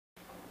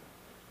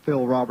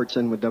Phil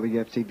Robertson with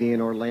WFTV in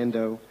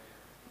Orlando.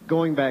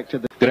 Going back to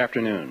the... Good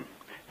afternoon,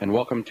 and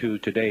welcome to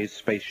today's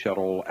Space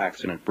Shuttle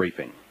accident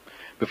briefing.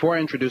 Before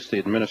I introduce the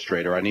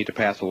administrator, I need to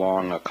pass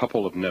along a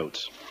couple of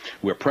notes.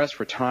 We're pressed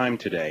for time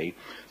today,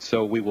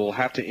 so we will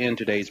have to end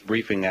today's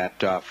briefing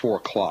at 4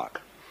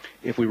 o'clock.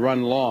 If we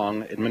run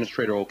long,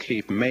 Administrator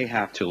O'Keefe may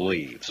have to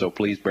leave, so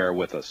please bear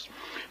with us.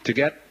 To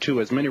get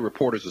to as many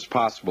reporters as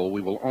possible,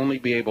 we will only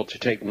be able to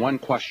take one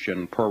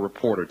question per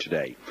reporter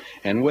today.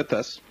 And with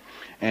us,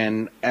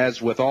 and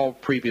as with all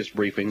previous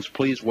briefings,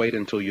 please wait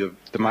until you have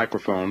the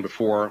microphone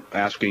before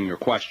asking your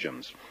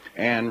questions.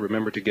 And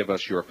remember to give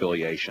us your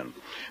affiliation.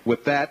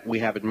 With that, we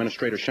have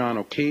Administrator Sean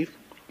O Keefe,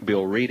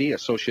 Bill Reedy,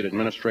 Associate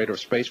Administrator of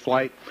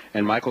Spaceflight,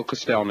 and Michael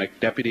Kostelnik,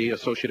 Deputy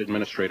Associate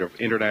Administrator of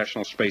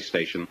International Space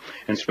Station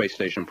and Space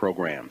Station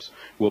Programs.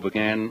 We'll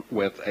begin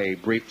with a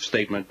brief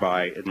statement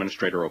by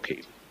Administrator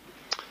O'Keefe.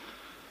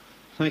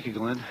 Thank you,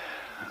 Glenn.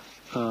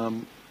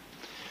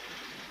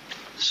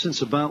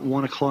 Since about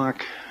 1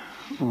 o'clock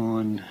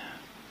on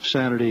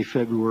Saturday,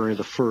 February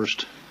the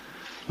 1st,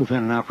 we've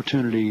had an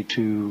opportunity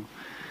to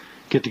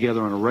get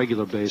together on a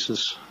regular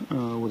basis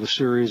with a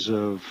series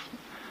of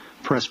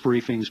press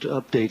briefings to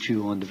update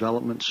you on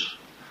developments,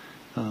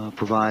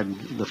 provide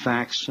the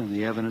facts and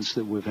the evidence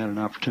that we've had an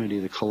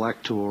opportunity to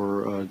collect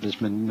or that's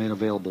been made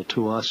available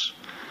to us.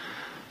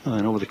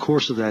 And over the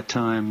course of that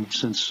time,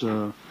 since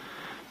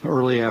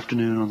early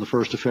afternoon on the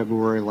 1st of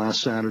February,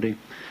 last Saturday,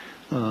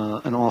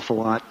 an awful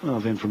lot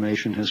of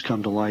information has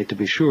come to light, to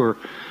be sure.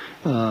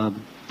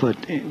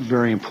 But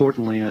very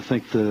importantly, I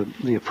think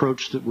the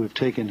approach that we've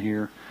taken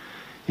here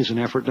is an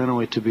effort not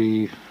only to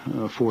be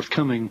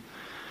forthcoming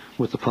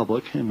with the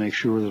public and make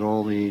sure that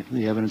all the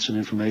evidence and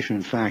information,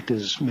 in fact,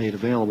 is made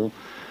available,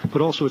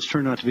 but also it's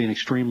turned out to be an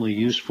extremely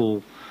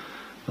useful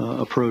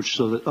approach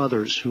so that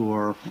others who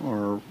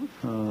are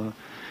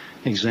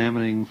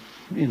examining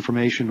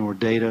information or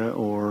data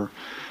or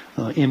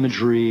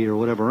imagery or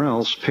whatever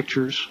else,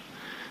 pictures,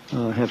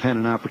 have had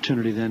an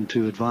opportunity then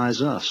to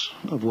advise us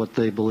of what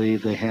they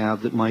believe they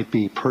have that might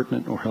be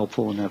pertinent or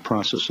helpful in that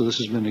process. So this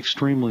has been an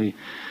extremely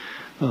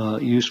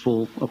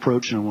useful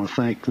approach, and I want to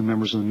thank the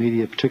members of the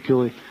media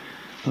particularly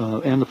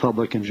and the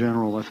public in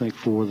general, I think,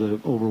 for the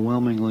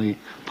overwhelmingly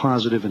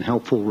positive and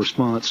helpful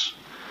response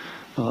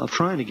of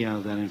trying to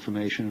gather that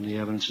information and the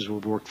evidence as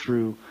we've worked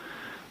through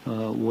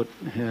what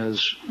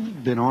has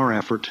been our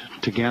effort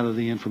to gather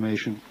the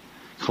information,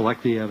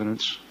 collect the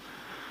evidence,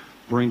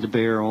 bring to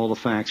bear all the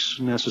facts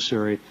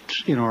necessary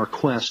in our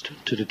quest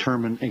to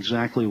determine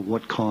exactly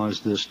what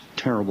caused this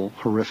terrible,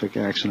 horrific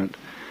accident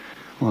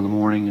on the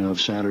morning of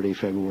Saturday,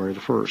 February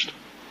the 1st.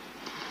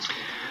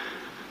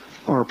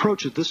 Our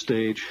approach at this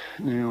stage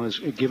now, is,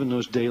 given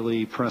those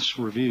daily press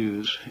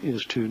reviews,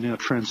 is to now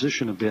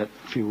transition a bit,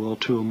 if you will,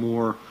 to a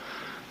more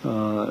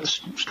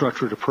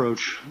structured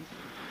approach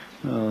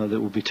that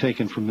will be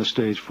taken from this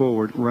stage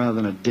forward, rather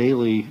than a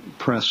daily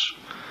press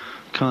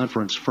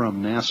conference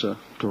from NASA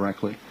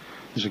directly.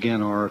 Because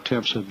again, our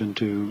attempts have been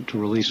to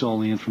release all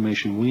the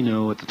information we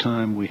know at the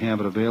time we have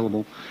it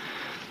available.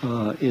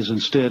 Is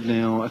instead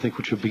now, I think,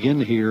 what you'll begin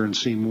to hear and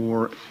see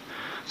more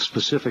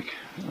specific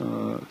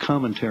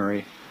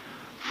commentary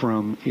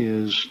from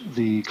is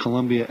the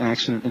Columbia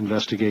Accident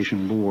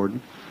Investigation Board,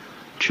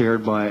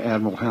 chaired by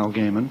Admiral Hal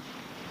Gaiman.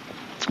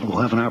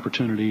 We'll have an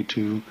opportunity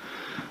to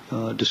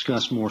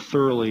discuss more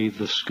thoroughly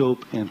the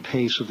scope and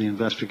pace of the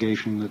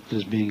investigation that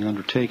is being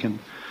undertaken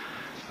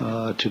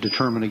to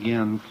determine,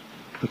 again,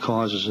 the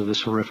causes of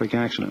this horrific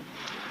accident.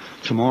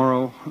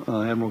 Tomorrow,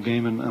 Admiral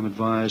Gaiman, I'm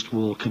advised,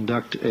 will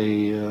conduct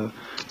a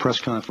press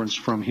conference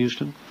from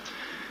Houston,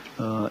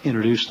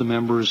 introduce the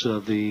members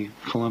of the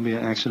Columbia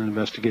Accident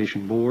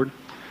Investigation Board,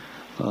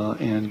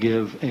 and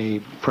give a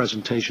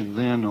presentation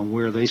then on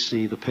where they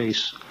see the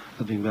pace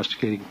of the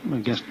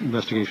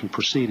investigation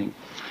proceeding.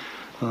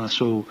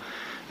 So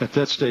at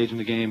that stage in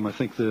the game, I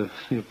think the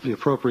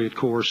appropriate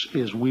course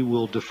is we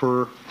will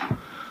defer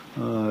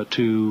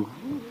to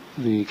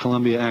the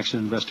Columbia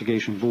Accident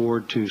Investigation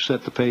Board to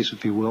set the pace,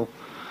 if you will,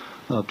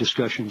 of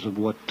discussions of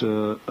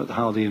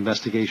how the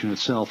investigation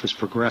itself is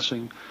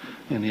progressing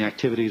and the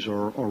activities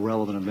or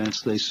relevant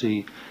events they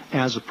see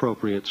as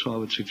appropriate. So I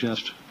would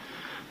suggest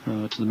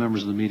to the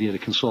members of the media to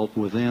consult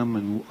with them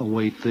and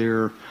await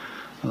their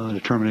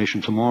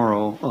determination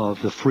tomorrow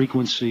of the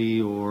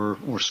frequency or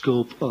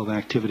scope of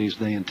activities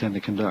they intend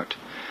to conduct.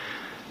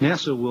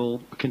 NASA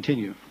will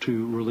continue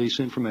to release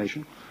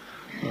information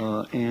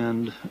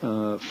and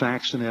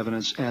facts and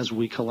evidence as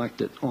we collect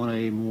it on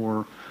a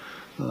more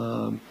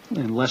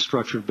and less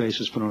structured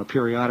basis, but on a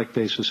periodic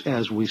basis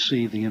as we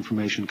see the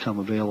information come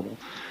available.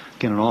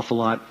 Again, an awful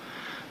lot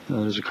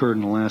has occurred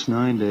in the last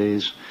 9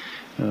 days.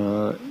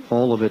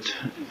 All of it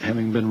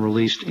having been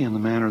released in the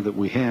manner that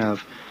we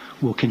have.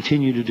 We'll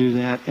continue to do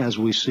that as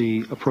we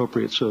see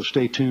appropriate. So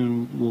stay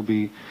tuned. We'll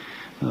be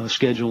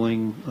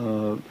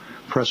scheduling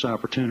press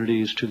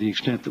opportunities to the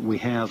extent that we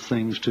have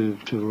things to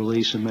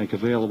release and make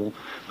available.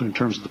 But in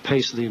terms of the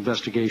pace of the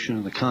investigation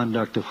and the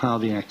conduct of how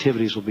the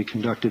activities will be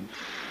conducted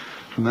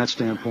from that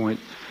standpoint,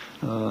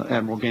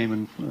 Admiral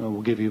Gaiman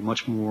will give you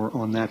much more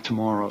on that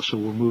tomorrow. So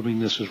we're moving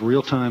this as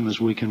real time as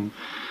we can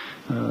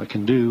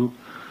do,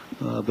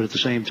 but at the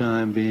same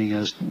time being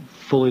as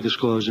fully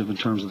disclosive in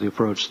terms of the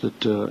approach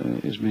that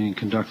is being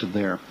conducted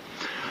there.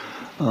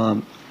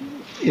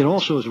 It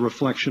also is a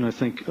reflection, I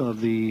think, of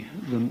the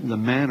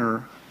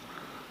manner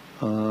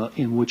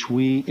in which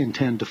we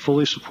intend to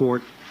fully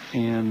support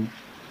and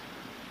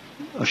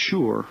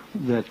assure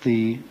that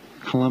the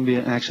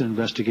Columbia Accident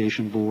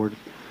Investigation Board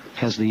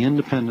has the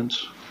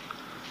independence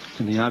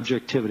and the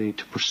objectivity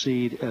to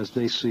proceed as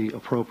they see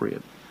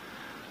appropriate.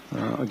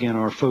 Again,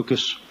 our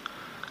focus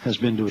has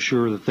been to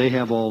assure that they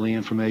have all the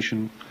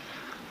information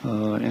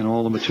and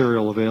all the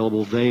material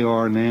available. They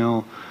are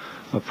now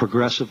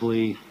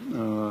progressively,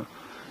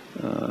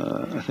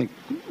 I think,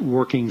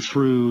 working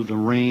through the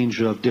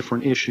range of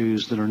different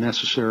issues that are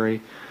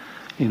necessary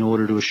in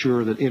order to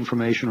assure that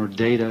information or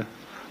data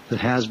that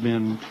has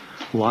been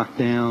locked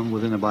down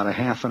within about a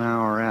half an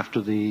hour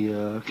after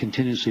the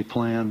contingency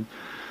plan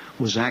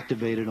was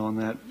activated on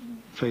that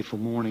fateful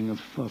morning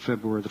of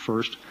February the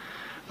 1st.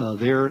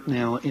 They're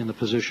now in the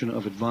position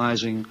of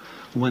advising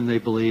when they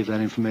believe that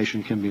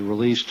information can be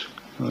released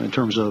in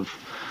terms of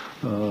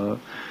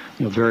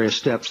various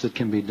steps that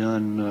can be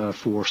done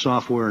for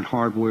software and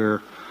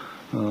hardware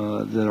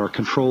that are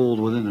controlled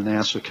within the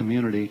NASA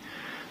community,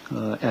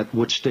 at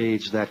which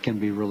stage that can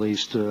be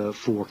released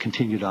for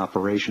continued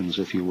operations,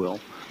 if you will.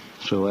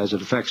 So as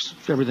it affects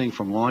everything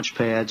from launch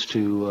pads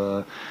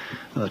to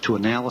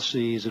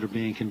analyses that are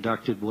being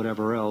conducted,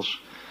 whatever else,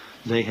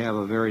 they have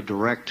a very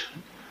direct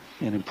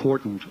and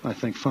important, I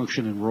think,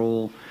 function and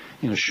role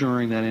in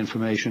assuring that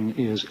information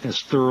is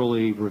as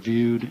thoroughly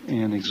reviewed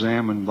and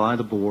examined by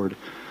the board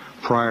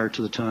prior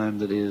to the time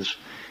that is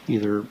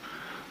either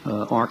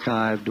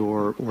archived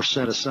or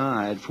set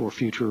aside for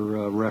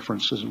future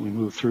reference as we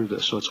move through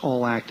this. So it's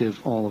all active,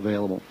 all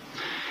available.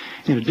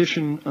 In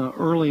addition,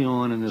 early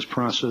on in this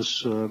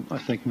process, I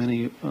think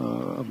many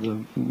of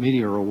the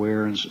media are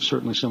aware, and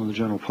certainly some of the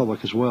general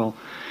public as well,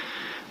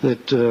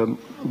 that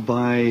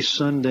by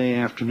Sunday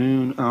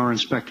afternoon, our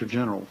Inspector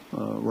General,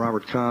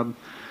 Robert Cobb,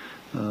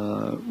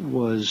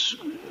 was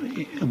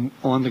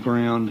on the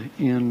ground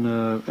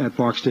at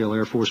Barksdale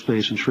Air Force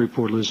Base in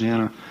Shreveport,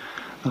 Louisiana,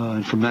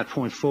 and from that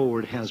point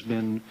forward has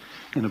been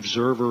an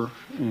observer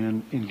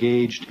and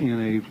engaged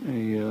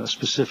in a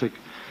specific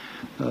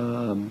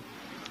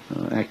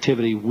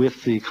activity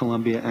with the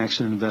Columbia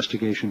Accident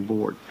Investigation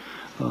Board.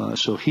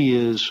 So he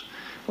is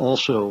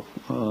also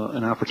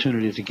an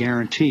opportunity to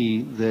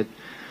guarantee that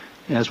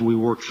as we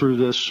work through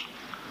this,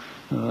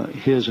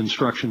 his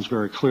instructions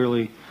very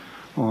clearly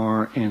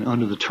are, and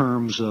under the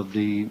terms of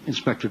the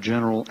Inspector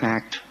General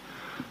Act,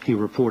 he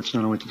reports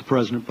not only to the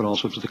President but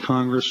also to the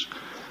Congress,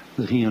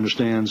 that he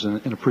understands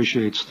and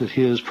appreciates that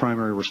his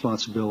primary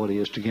responsibility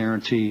is to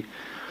guarantee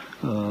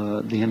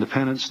the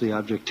independence, the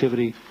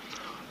objectivity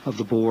of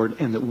the board,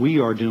 and that we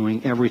are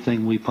doing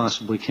everything we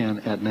possibly can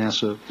at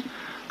NASA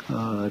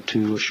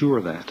to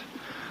assure that.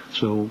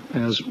 So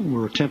as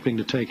we're attempting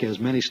to take as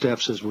many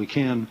steps as we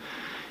can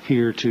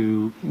here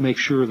to make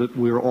sure that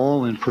we're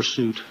all in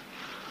pursuit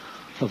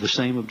of the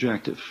same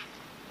objective,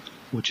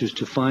 which is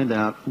to find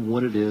out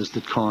what it is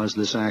that caused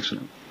this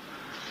accident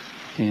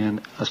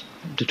and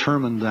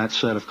determine that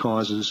set of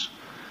causes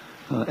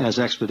as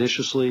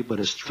expeditiously but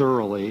as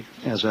thoroughly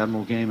as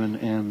Admiral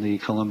Gaiman and the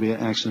Columbia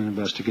Accident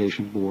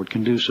Investigation Board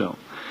can do so.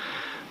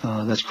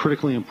 That's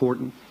critically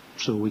important,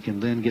 so we can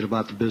then get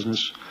about the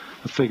business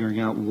of figuring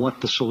out what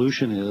the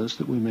solution is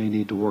that we may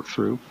need to work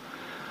through,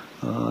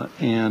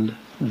 and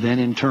then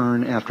in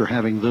turn, after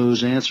having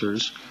those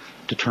answers,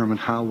 determine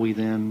how we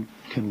then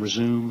can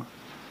resume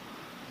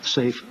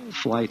safe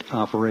flight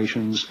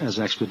operations as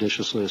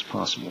expeditiously as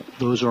possible.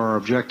 Those are our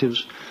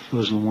objectives.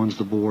 Those are the ones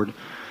the board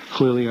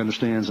clearly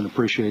understands and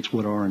appreciates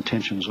what our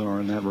intentions are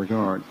in that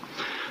regard.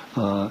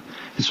 And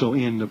so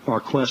in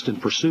our quest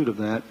and pursuit of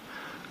that,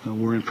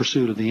 we're in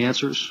pursuit of the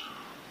answers,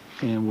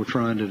 and we're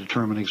trying to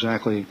determine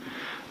exactly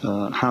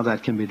how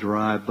that can be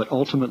derived, but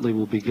ultimately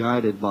will be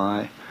guided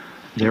by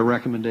their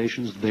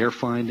recommendations, their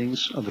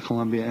findings of the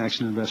Columbia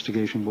Accident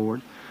Investigation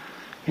Board.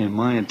 And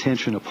my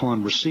intention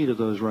upon receipt of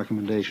those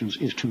recommendations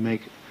is to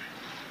make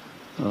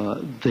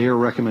their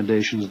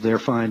recommendations, their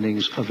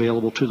findings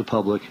available to the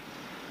public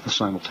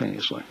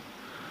simultaneously.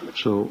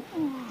 So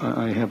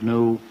I have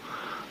no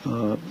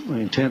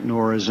intent,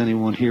 nor is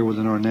anyone here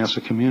within our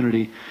NASA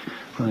community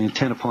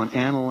intent upon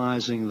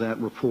analyzing that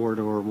report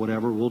or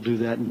whatever. We'll do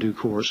that in due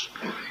course,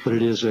 but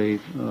it is a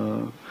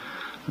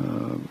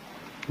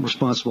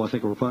responsibility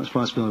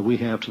we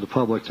have to the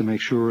public to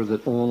make sure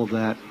that all of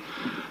that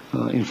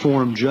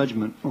informed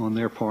judgment on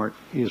their part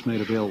is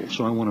made available.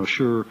 So I want to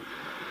assure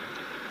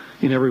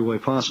in every way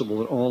possible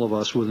that all of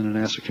us within the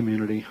NASA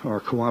community are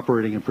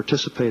cooperating and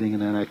participating in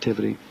that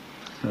activity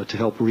to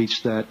help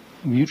reach that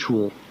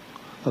mutual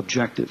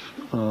objective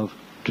of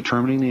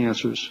determining the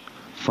answers,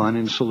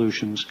 finding the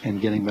solutions,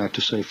 and getting back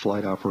to safe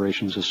flight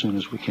operations as soon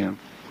as we can.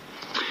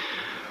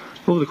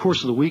 Over the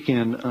course of the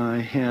weekend,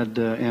 I had,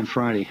 and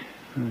Friday,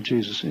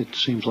 Jesus, it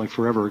seems like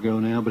forever ago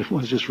now, but it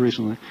was just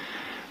recently,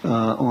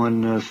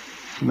 Matter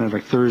of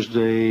fact,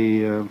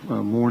 Thursday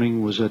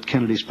morning was at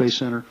Kennedy Space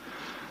Center.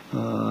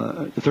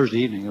 Thursday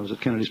evening, I was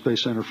at Kennedy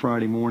Space Center.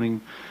 Friday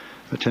morning,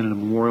 attended a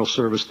memorial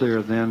service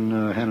there. Then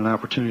had an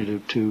opportunity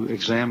to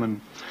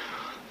examine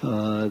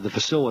the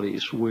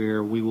facilities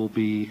where we will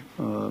be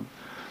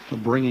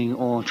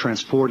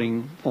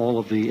transporting all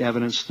of the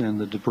evidence and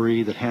the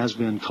debris that has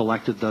been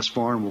collected thus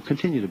far and will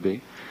continue to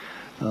be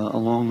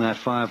along that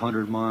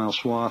 500-mile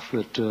swath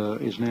that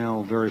is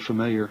now very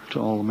familiar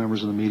to all the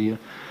members of the media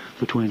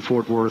between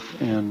Fort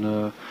Worth and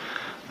the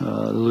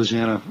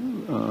Louisiana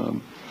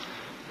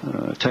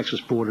Texas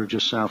border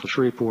just south of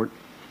Shreveport,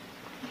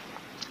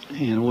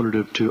 in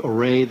order to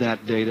array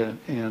that data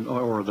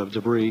or the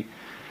debris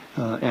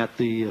at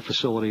the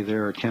facility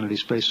there at Kennedy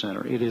Space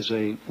Center. It is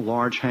a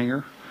large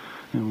hangar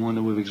and one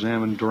that we've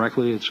examined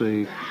directly. It's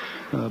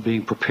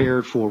being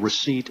prepared for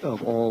receipt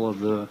of all of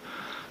the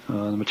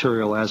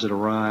material as it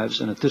arrives.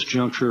 And at this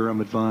juncture,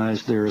 I'm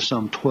advised there are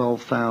some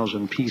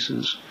 12,000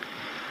 pieces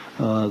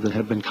that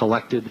have been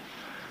collected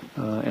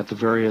at the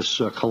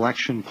various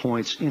collection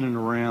points in and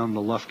around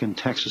the Lufkin,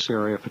 Texas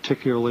area,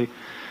 particularly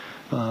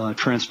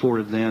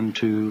transported then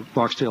to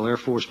Barksdale Air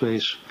Force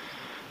Base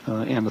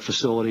and the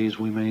facilities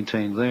we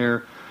maintain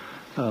there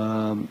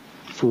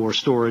for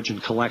storage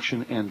and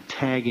collection and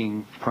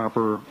tagging,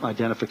 proper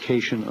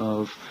identification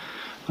of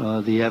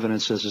the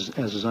evidence as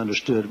is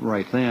understood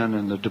right then,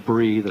 and the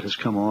debris that has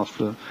come off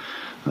the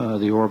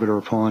orbiter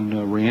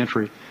upon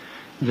reentry,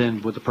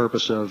 then with the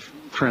purpose of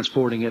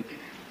transporting it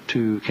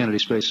to Kennedy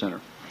Space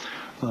Center.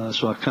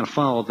 So I've kind of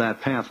followed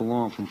that path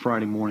along from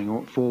Friday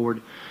morning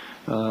forward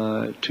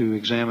to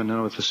examine not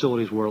only the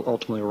facilities where it will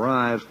ultimately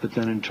arrive, but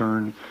then in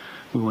turn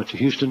we went to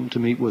Houston to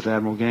meet with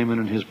Admiral Gaiman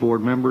and his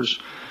board members,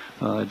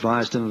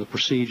 advised him of the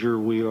procedure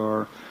we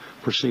are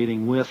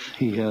proceeding with.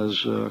 He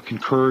has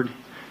concurred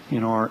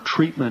in our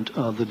treatment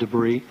of the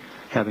debris,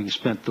 having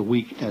spent the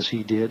week as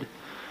he did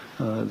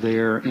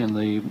there in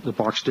the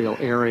Barksdale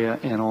area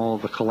and all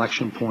of the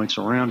collection points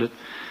around it,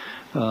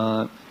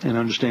 and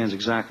understands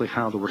exactly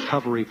how the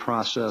recovery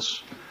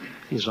process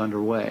is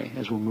underway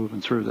as we're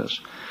moving through this.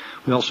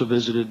 We also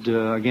visited,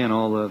 again,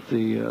 all of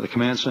the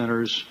command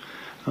centers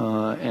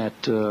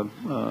at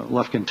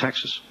Lufkin,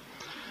 Texas.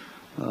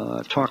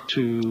 Talked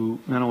to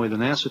not only the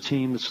NASA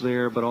team that's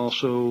there, but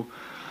also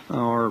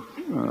our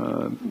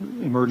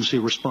emergency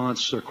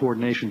response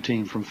coordination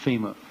team from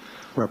FEMA,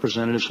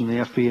 representatives from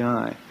the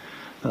FBI,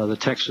 the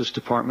Texas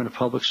Department of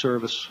Public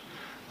Safety,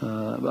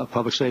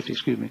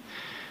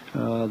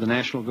 the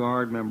National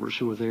Guard members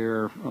who were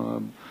there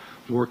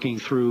working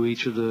through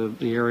each of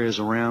the areas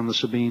around the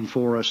Sabine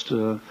Forest,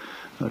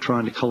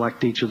 trying to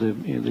collect each of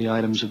the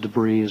items of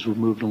debris as we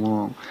moved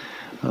along.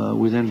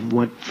 We then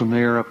went from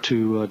there up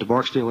to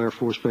Barksdale Air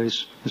Force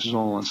Base. This is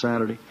all on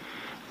Saturday,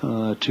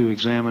 to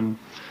examine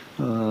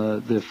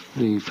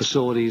the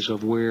facilities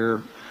of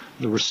where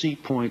the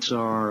receipt points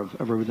are of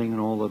everything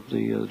and all of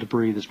the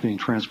debris that's being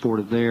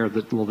transported there,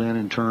 that will then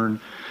in turn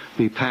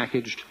be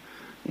packaged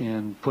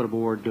and put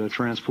aboard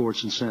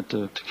transports and sent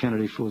to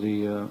Kennedy for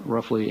the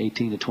roughly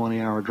 18 to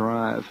 20 hour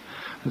drive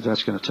that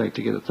that's going to take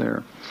to get it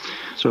there.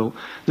 So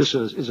this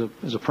is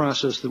a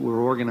process that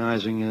we're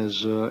organizing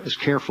as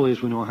carefully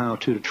as we know how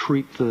to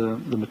treat the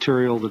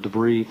material, the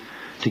debris,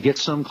 to get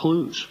some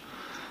clues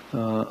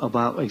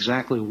about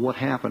exactly what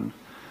happened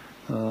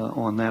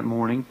on that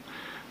morning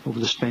over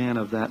the span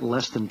of that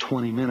less than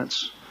 20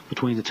 minutes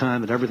between the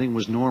time that everything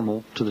was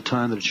normal to the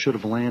time that it should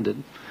have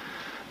landed,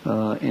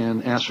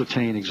 and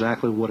ascertain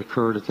exactly what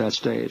occurred at that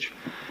stage.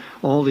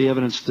 All the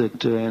evidence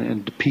that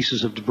and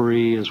pieces of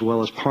debris, as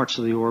well as parts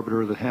of the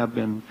orbiter that have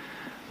been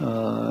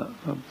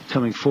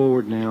coming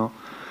forward now,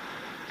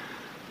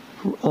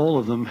 all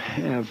of them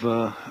have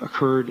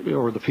occurred,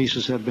 or the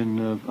pieces have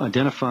been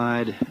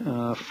identified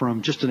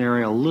from just an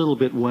area a little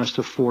bit west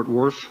of Fort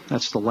Worth.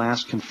 That's the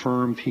last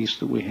confirmed piece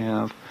that we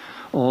have,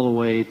 all the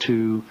way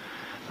to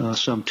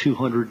some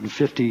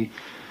 250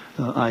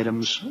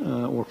 items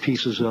or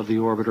pieces of the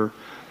orbiter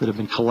that have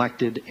been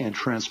collected and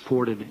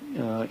transported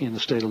in the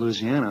state of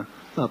Louisiana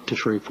up to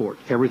Shreveport.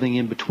 Everything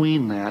in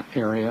between that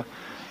area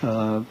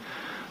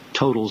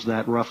totals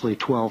that roughly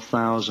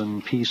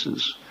 12,000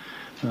 pieces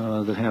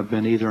that have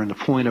been either in the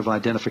point of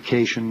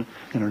identification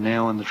and are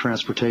now in the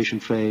transportation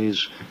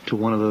phase to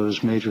one of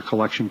those major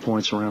collection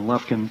points around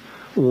Lufkin,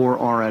 or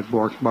are at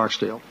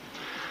Barksdale.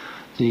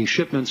 The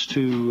shipments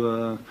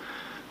to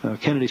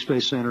Kennedy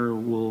Space Center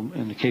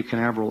in the Cape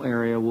Canaveral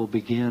area will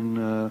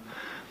begin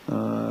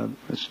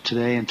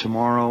today and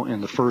tomorrow,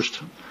 and the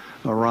first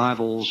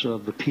arrivals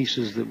of the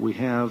pieces that we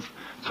have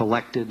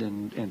collected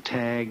and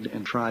tagged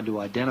and tried to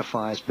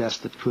identify as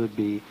best that could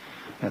be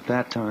at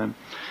that time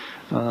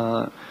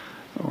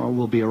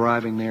will be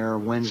arriving there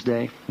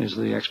Wednesday, is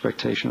the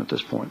expectation at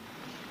this point.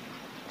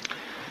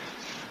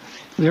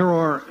 There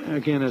are,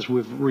 again, as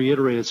we've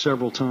reiterated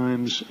several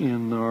times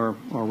in our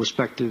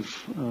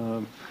respective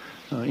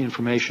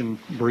information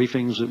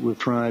briefings that we've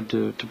tried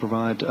to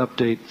provide to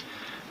update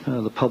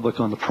the public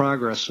on the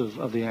progress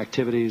of the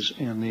activities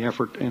and the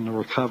effort in the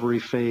recovery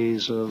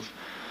phase of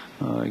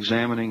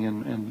examining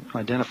and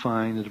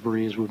identifying the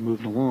debris as we've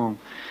moved along.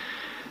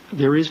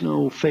 There is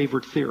no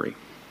favored theory.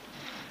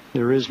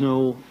 There is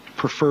no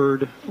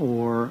preferred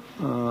or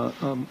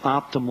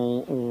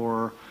optimal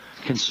or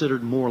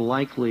considered more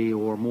likely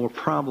or more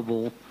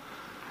probable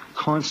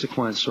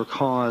consequence or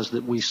cause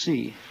that we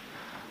see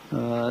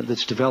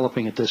that's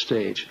developing at this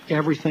stage.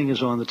 Everything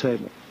is on the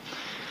table.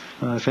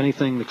 If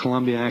anything, the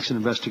Columbia Accident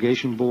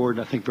Investigation Board,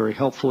 I think very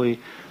helpfully,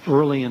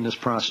 early in this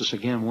process,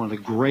 again, one of the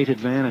great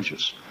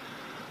advantages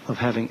of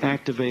having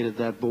activated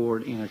that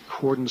board in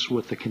accordance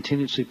with the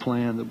contingency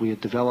plan that we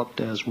had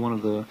developed as one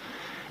of the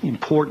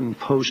important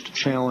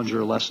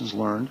post-Challenger lessons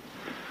learned,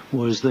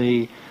 was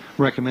they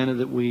recommended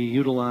that we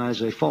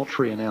utilize a fault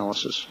tree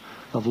analysis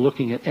of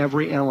looking at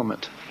every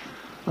element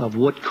of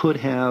what could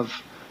have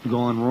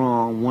gone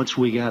wrong once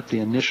we got the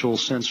initial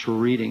sensor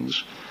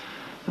readings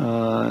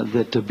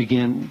that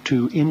begin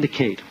to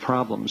indicate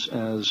problems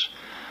as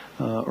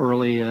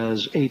early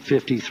as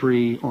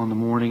 8:53 on the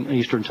morning,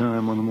 Eastern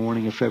Time, on the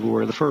morning of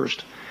February the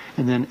 1st,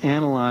 and then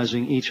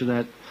analyzing each of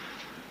that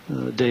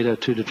data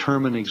to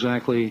determine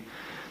exactly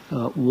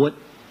what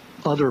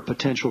other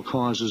potential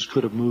causes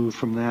could have moved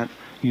from that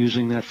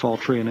using that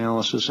fault tree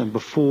analysis, and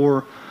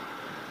before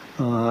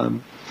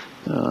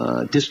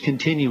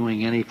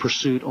discontinuing any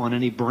pursuit on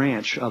any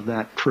branch of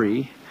that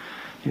tree,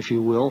 if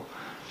you will,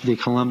 the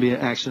Columbia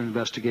Accident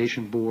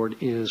Investigation Board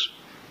is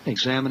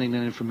examining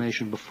that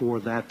information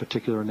before that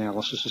particular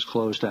analysis is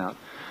closed out.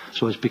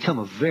 So it's become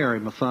a very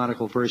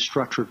methodical, very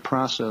structured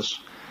process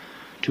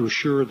to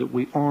assure that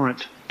we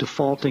aren't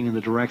defaulting in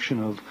the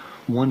direction of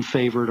one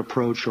favored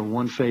approach or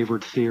one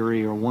favored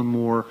theory or one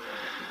more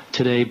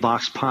today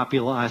vox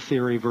populi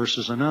theory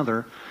versus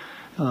another,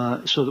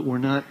 so that we're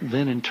not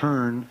then in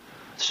turn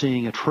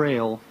seeing a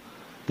trail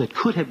that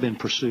could have been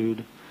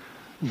pursued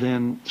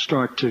then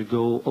start to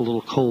go a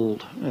little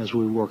cold as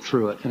we work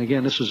through it. And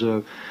again, this is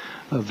a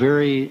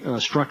very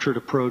structured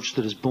approach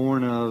that is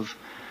born of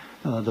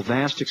the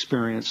vast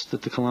experience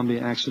that the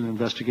Columbia Accident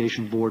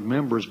Investigation Board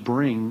members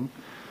bring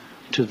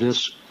to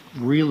this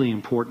really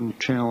important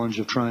challenge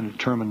of trying to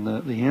determine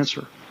the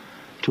answer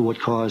to what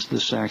caused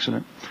this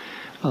accident.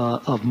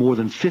 Of more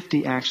than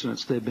 50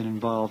 accidents they've been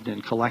involved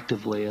in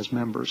collectively as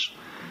members.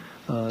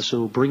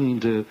 So bringing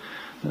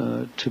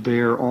to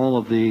bear all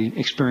of the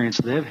experience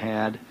they've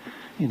had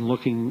in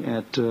looking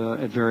at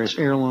various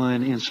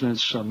airline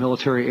incidents,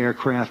 military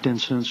aircraft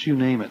incidents, you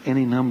name it,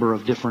 any number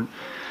of different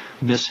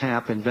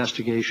mishap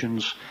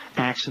investigations,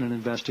 accident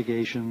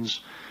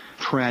investigations,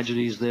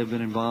 tragedies they've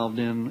been involved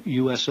in,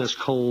 USS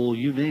Cole,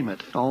 you name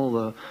it.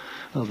 All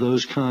of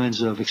those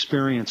kinds of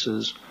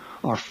experiences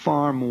are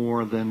far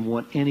more than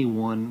what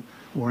anyone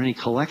or any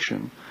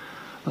collection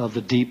of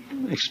the deep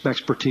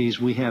expertise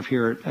we have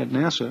here at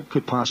NASA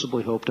could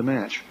possibly hope to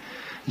match.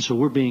 And so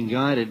we're being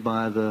guided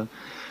by the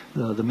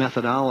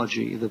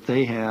methodology that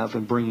they have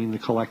and bringing the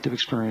collective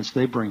experience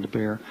they bring to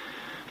bear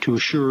to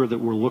assure that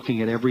we're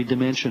looking at every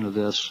dimension of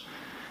this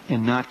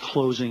and not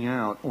closing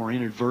out or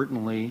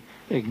inadvertently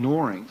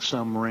ignoring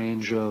some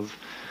range of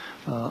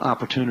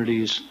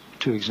opportunities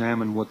to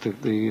examine what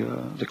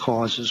the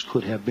causes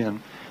could have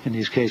been in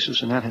these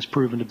cases. And that has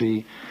proven to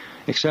be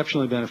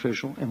exceptionally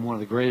beneficial and one of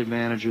the great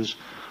advantages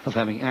of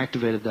having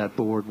activated that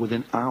board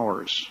within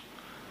hours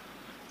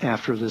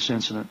after this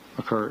incident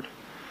occurred.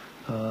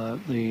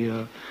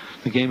 The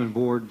Gaiman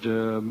board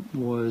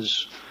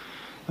was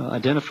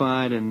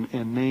identified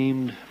and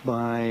named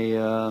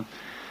by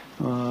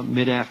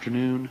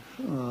mid-afternoon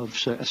of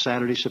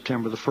Saturday,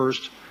 September the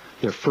 1st.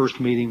 Their first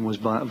meeting was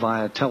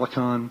via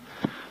telecon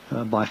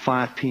by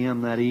 5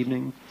 p.m. that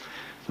evening.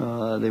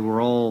 They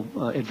were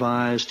all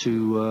advised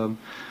to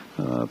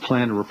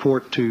plan to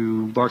report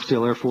to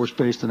Barksdale Air Force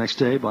Base the next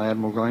day by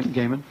Admiral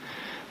Gaiman.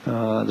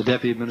 The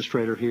Deputy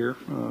Administrator here,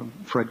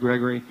 Fred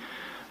Gregory,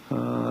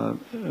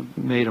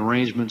 made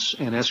arrangements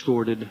and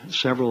escorted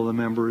several of the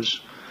members,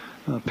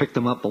 picked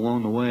them up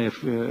along the way,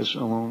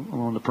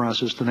 along the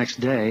process the next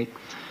day,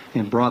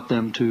 and brought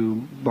them to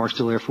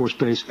Barksdale Air Force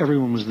Base.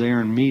 Everyone was there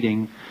and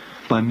meeting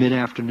by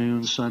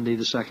mid-afternoon, Sunday,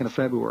 the 2nd of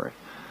February.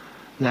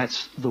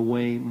 That's the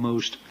way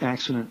most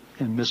accident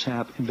and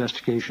mishap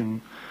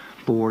investigation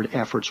board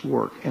efforts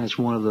work, and it's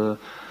one of the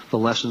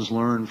lessons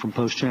learned from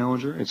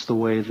post-Challenger. It's the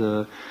way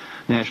the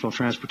National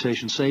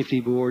Transportation Safety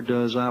Board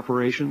does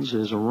operations.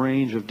 There's a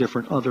range of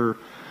different other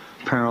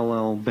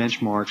parallel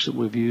benchmarks that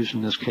we've used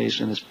in this case,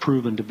 and it's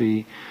proven to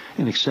be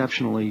an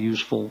exceptionally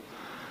useful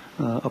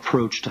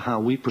approach to how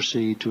we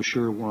proceed to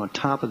assure we're on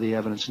top of the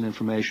evidence and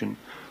information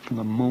from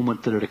the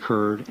moment that it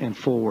occurred and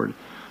forward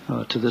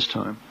to this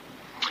time.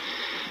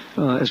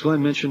 As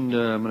Glenn mentioned,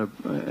 I'm going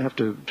to have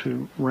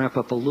to wrap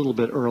up a little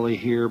bit early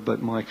here,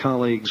 but my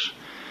colleagues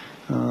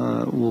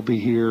will be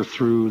here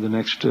through the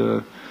next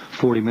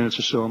 40 minutes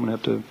or so. I'm going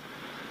to have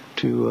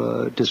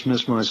to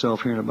dismiss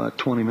myself here in about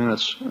 20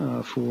 minutes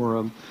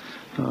for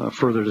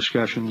further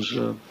discussions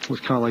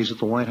with colleagues at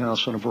the White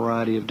House on a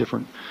variety of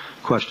different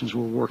questions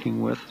we're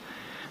working with.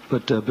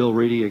 But Bill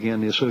Reedy,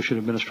 again, the Associate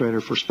Administrator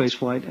for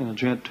Spaceflight, and a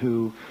gent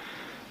who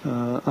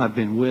I've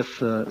been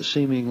with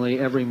seemingly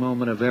every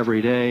moment of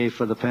every day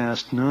for the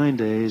past 9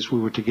 days. We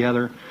were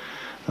together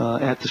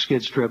at the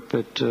skid strip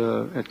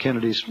at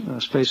Kennedy's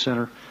Space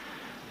Center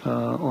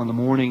on the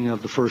morning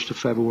of the 1st of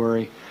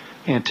February,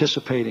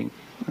 anticipating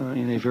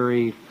in a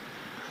very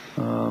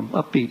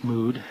upbeat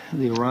mood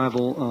the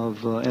arrival of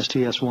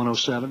STS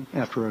 107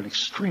 after an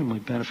extremely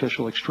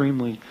beneficial,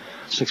 extremely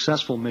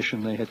successful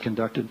mission they had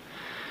conducted.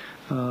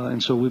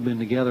 And so we've been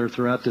together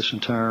throughout this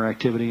entire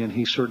activity, and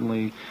he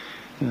certainly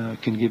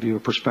can give you a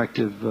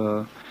perspective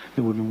that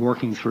we've been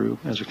working through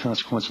as a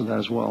consequence of that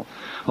as well.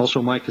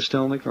 Also, Mike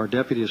Kostelnik, our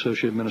Deputy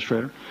Associate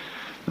Administrator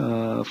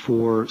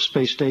for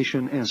Space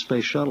Station and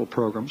Space Shuttle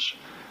programs,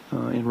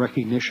 in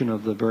recognition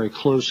of the very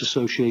close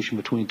association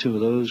between two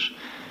of those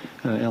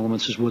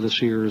elements, is with us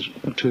here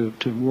to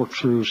work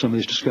through some of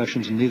these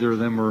discussions, and neither of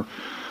them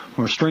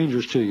are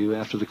strangers to you.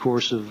 After the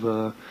course of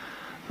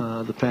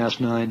the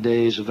past 9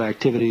 days of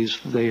activities,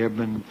 they have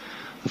been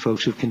the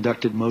folks who've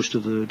conducted most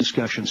of the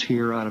discussions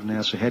here out of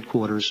NASA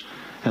headquarters,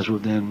 as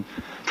we've then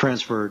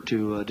transferred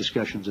to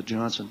discussions at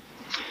Johnson.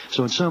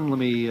 So in sum, let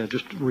me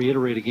just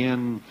reiterate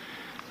again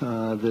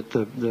that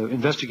the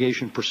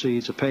investigation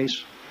proceeds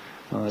apace.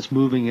 It's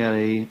moving at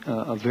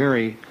a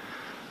very,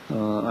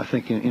 I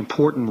think,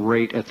 important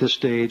rate at this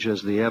stage,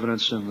 as the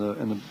evidence and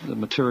the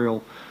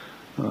material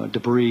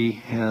debris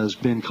has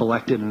been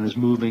collected and is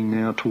moving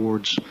now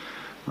towards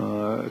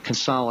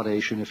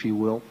consolidation, if you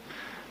will,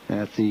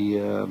 at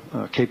the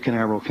Cape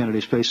Canaveral Kennedy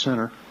Space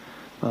Center.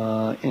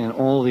 And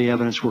all the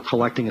evidence we're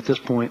collecting at this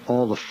point,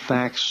 all the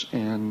facts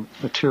and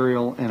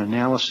material and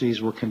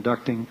analyses we're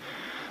conducting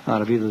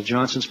out of either the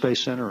Johnson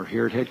Space Center or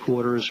here at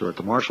headquarters or at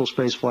the Marshall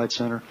Space Flight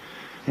Center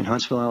in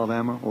Huntsville,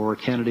 Alabama, or at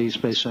Kennedy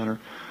Space Center,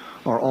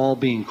 are all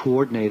being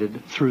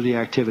coordinated through the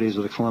activities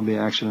of the Columbia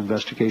Accident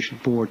Investigation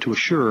Board to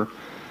assure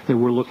that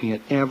we're looking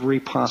at every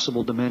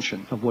possible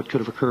dimension of what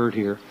could have occurred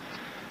here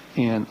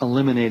and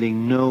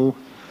eliminating no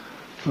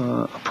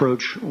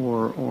approach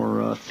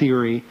or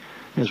theory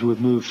as we've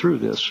moved through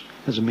this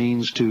as a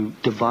means to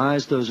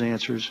devise those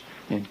answers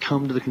and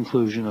come to the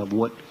conclusion of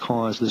what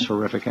caused this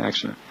horrific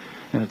accident.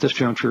 And at this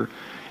juncture,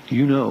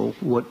 you know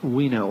what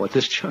we know at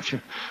this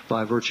juncture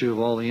by virtue of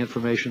all the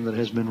information that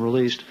has been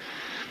released,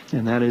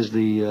 and that is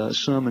the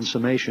sum and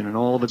summation in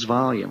all of its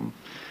volume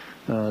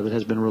that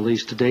has been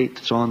released to date.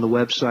 It's on the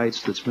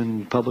websites, that's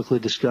been publicly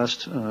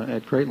discussed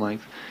at great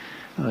length,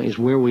 is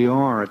where we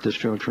are at this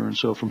juncture. And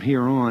so from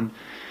here on,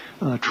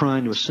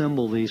 trying to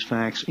assemble these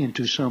facts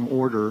into some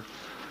order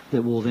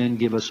that will then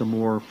give us a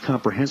more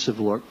comprehensive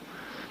look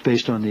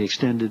based on the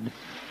extended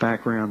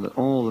background that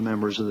all the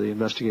members of the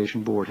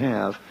investigation board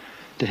have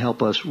to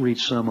help us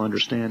reach some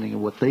understanding of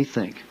what they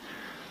think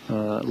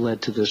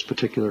led to this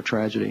particular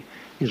tragedy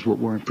is what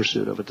we're in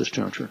pursuit of at this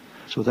juncture.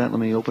 So with that, let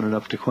me open it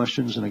up to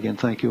questions. And again,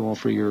 thank you all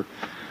for your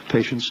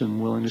patience and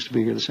willingness to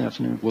be here this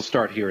afternoon. We'll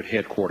start here at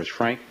headquarters.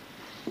 Frank?